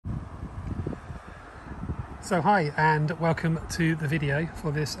So hi and welcome to the video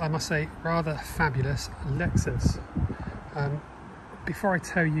for this, I must say, rather fabulous Lexus. Before I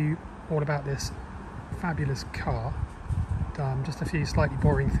tell you all about this fabulous car, just a few slightly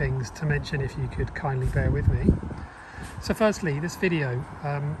boring things to mention if you could kindly bear with me. So firstly, this video,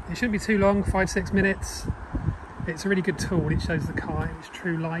 it shouldn't be too long, 5-6 minutes. It's a really good tool. It shows the car in its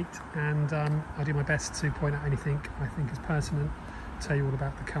true light, and I do my best to point out anything I think is pertinent, tell you all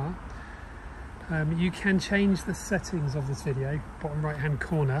about the car. You can change the settings of this video, bottom right hand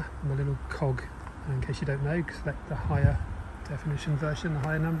corner, on the little cog, in case you don't know, select the higher definition version, the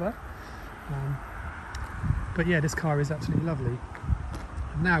higher number. But yeah, this car is absolutely lovely.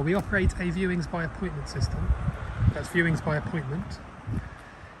 Now, we operate a viewings by appointment system. That's viewings by appointment.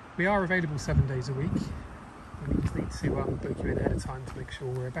 We are available 7 days a week. We just need to book you in ahead of time to make sure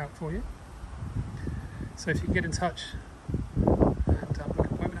we're about for you. So if you can get in touch and book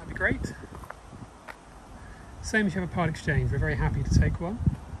an appointment, that'd be great. Same if you have a part exchange, we're very happy to take one.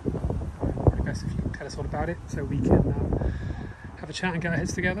 Probably best if you can tell us all about it so we can have a chat and get our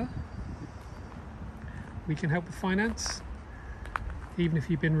heads together. We can help with finance. Even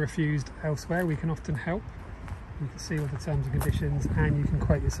if you've been refused elsewhere, we can often help. You can see all the terms and conditions and you can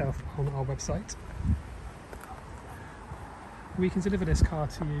quote yourself on our website. We can deliver this car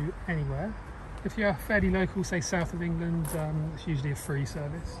to you anywhere. If you're fairly local, say south of England, it's usually a free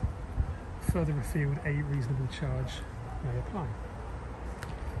service. Further afield, a reasonable charge may apply.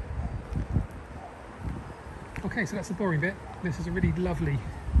 Okay, so that's the boring bit. This is a really lovely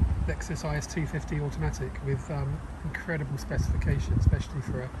Lexus iS250 automatic with incredible specifications, especially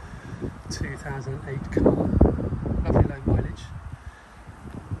for a 2008 car. Lovely low mileage.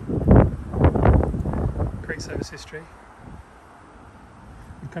 Great service history.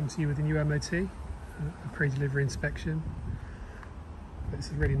 We come to you with a new MOT, a pre-delivery inspection. It's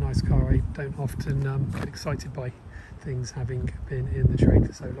a really nice car. I don't often get excited by things having been in the trade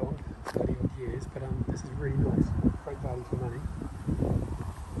for so long, 30 odd years, but this is really nice, great value for money.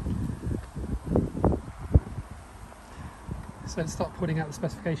 So let's start putting out the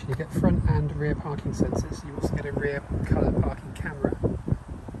specification. You get front and rear parking sensors. You also get a rear colour parking camera.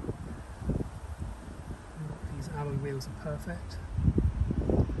 These alloy wheels are perfect.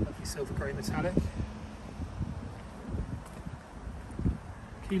 Lovely silver grey metallic.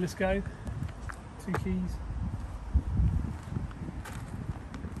 Keyless go, 2 keys.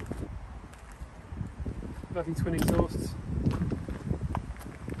 Lovely twin exhausts.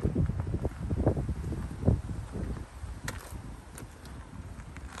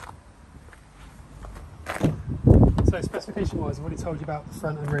 So specification wise, I've already told you about the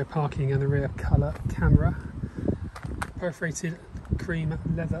front and rear parking and the rear colour camera. Perforated cream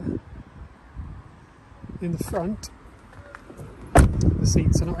leather. In the front, the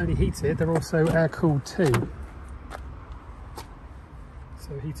seats are not only heated, they're also air cooled too.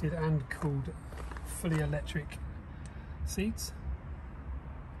 So heated and cooled, fully electric seats.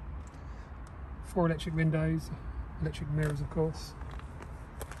 4 electric windows, electric mirrors of course.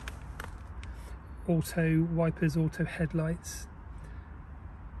 Auto wipers, auto headlights.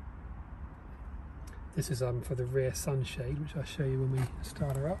 This is for the rear sunshade, which I'll show you when we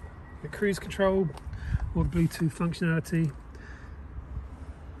start her up. The cruise control, all the Bluetooth functionality.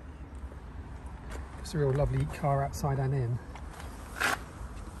 It's a real lovely car outside and in.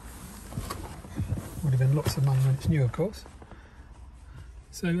 Would have been lots of money when it's new, of course.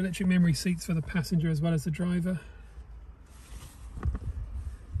 So electric memory seats for the passenger as well as the driver.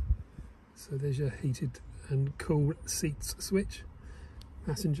 So there's your heated and cool seats switch,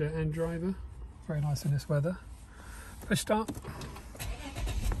 passenger and driver. Very nice in this weather. Push start.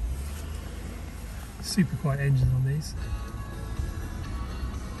 Super quiet engines on these.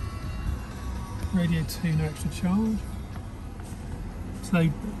 Radio 2, no extra charge. So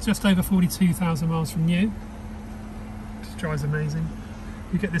just over 42,000 miles from new. Just drives amazing.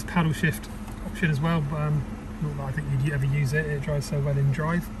 You get this paddle shift option as well, but not that I think you'd ever use it. It drives so well in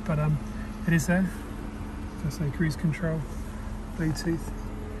drive, but it is there. So cruise control, Bluetooth,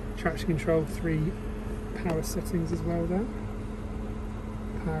 traction control, 3 power settings as well there.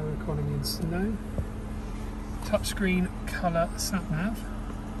 Power, economy and snow. Touchscreen colour sat nav.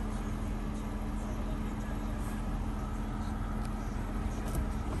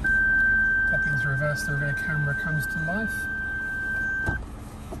 Reverse, the rear camera comes to life.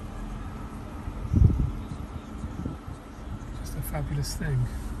 Just a fabulous thing.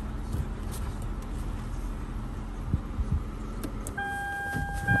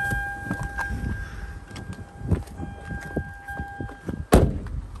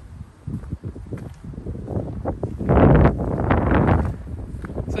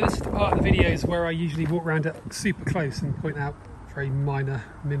 So this is the part of the videos where I usually walk around it super close and point out very minor,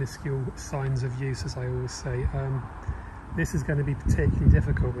 minuscule signs of use, as I always say. This is going to be particularly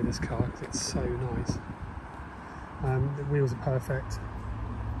difficult with this car because it's so nice. The wheels are perfect.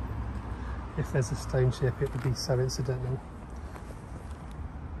 If there's a stone chip, it would be so incidental.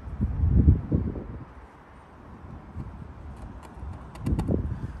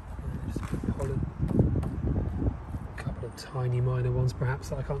 A couple of tiny minor ones perhaps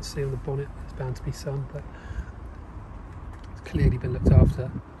that I can't see on the bonnet. There's bound to be some, but it's clearly been looked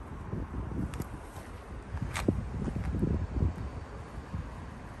after.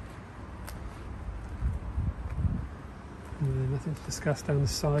 Nothing to discuss down the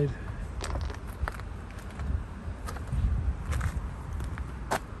side.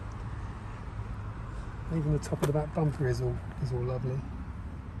 Even the top of the back bumper is all lovely.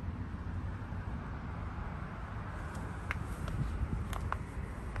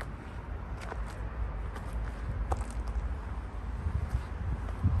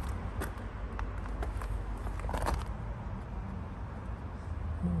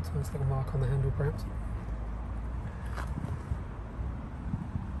 Nice little mark on the handle perhaps.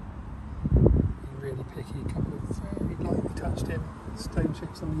 Really picky, a couple of very lightly touched in stone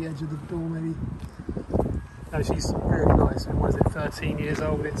chips on the edge of the door maybe. No, she's really nice, and what is it, 13 years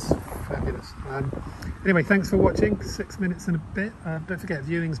old, it's fabulous. Anyway, thanks for watching, 6 minutes and a bit. Don't forget,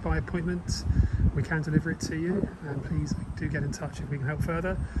 viewings by appointment, we can deliver it to you, and please do get in touch if we can help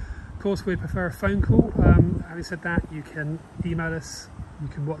further. Of course, we'd prefer a phone call. Having said that, you can email us, you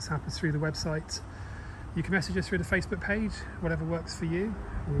can WhatsApp us through the website, you can message us through the Facebook page, whatever works for you.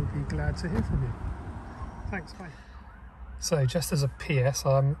 We'll be glad to hear from you. Thanks, bye. So just as a PS,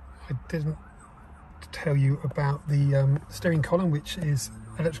 I didn't tell you about the steering column, which is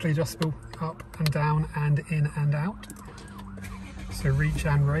electrically adjustable up and down and in and out. So reach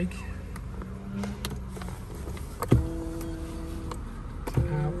and rake.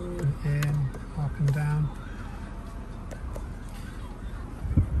 Out and in, up and down.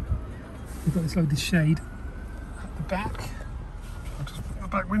 We've got this lovely shade at the back. I'll just put the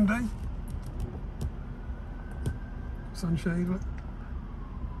back window. Sunshade, look.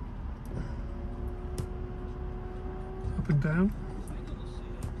 Up and down.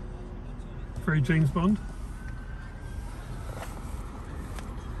 Very James Bond.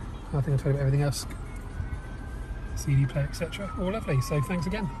 I think I told you about everything else. CD player, etc. All lovely. So thanks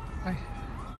again. Bye.